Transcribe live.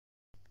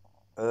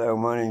Hello,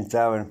 my name's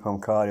Darren from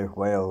Cardiff,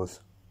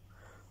 Wales.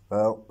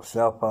 Well,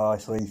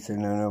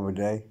 self-isolating another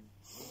day.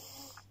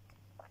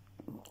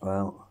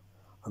 Well,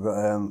 I got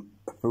a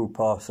food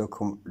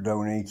parcel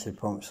donated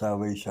from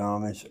Salvation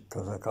Army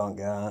because I can't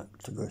get out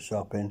to go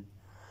shopping.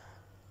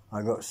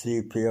 I got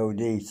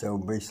CPOD, so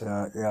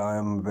basically, yeah, I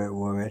am a bit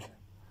worried. As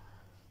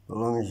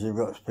long as you've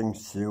got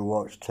things to do,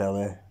 watch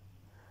telly,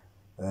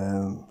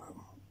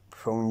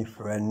 phone your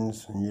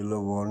friends and your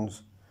loved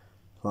ones.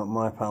 Like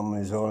my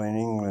family's all in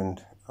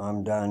England.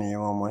 I'm down here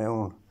on my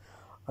own.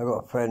 I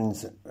got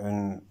friends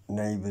and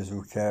neighbours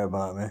who care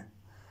about me,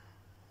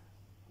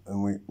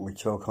 and we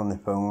talk on the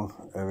phone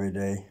every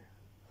day.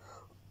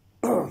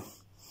 And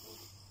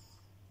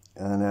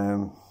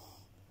I'm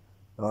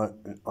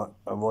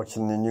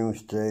watching the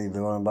news today.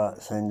 They're on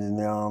about sending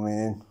the army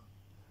in.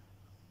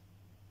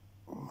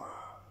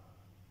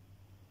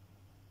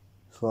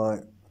 It's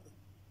like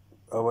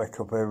I wake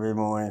up every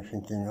morning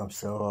thinking I'm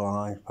still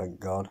alive,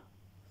 thank God.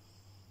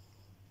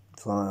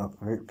 It's like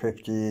I'm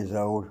 50 years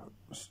old,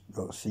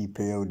 got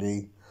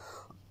CPOD.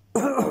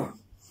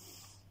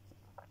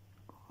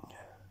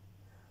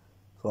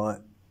 It's like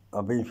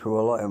I've been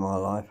through a lot in my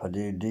life. I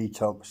did a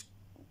detox,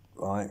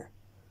 like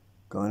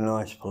got a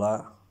nice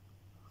flat.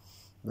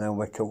 Then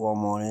wake up one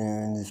morning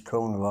and this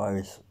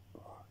coronavirus.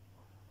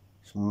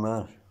 It's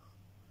mad.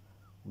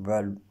 We've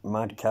had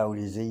mad cow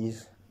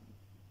disease.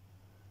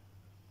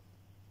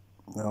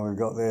 Now we've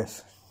got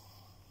this.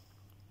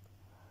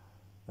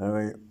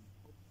 Anyway,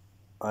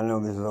 I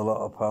know there's a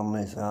lot of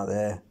families out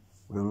there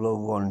with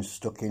loved ones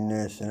stuck in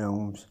nursing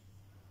homes.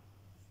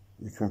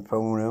 You can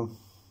phone them,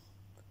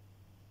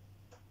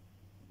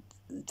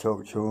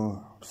 talk to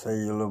them, say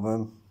you love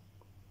them,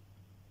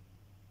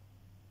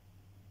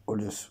 or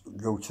just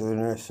go to the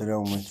nursing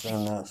home and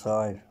stand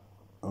outside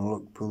and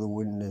look through the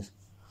windows.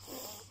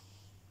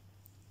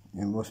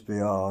 It must be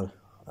hard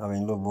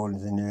having loved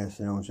ones in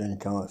nursing homes and you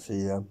can't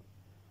see them,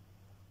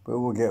 but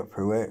we'll get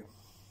through it.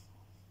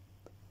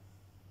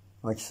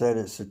 Like I said,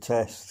 it's a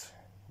test,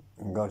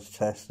 and God's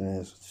testing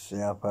us to see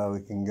how far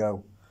we can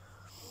go.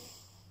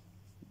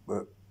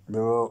 But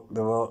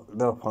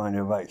they'll find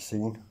a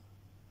vaccine.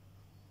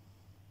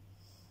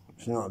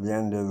 It's not the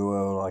end of the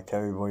world like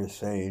everybody's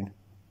saying,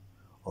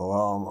 or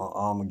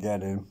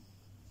Armageddon.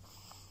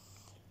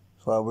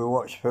 It's like we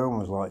watch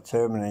films like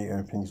Terminator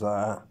and things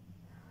like that,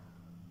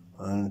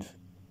 and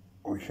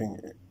we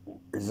think,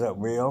 is that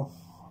real?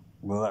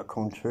 Will that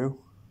come true?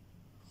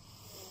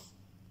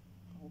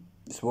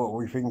 It's what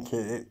we think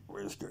it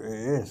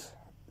is.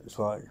 It's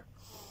like,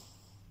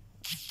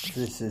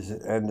 this is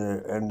the end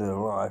of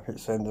life,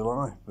 it's the end of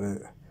life.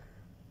 But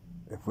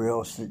if we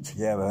all stick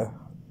together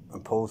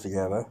and pull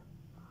together,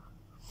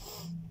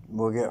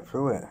 we'll get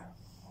through it.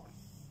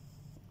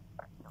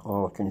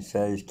 All I can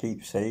say is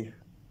keep safe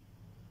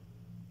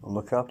and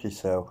look after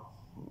yourself.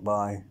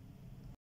 Bye.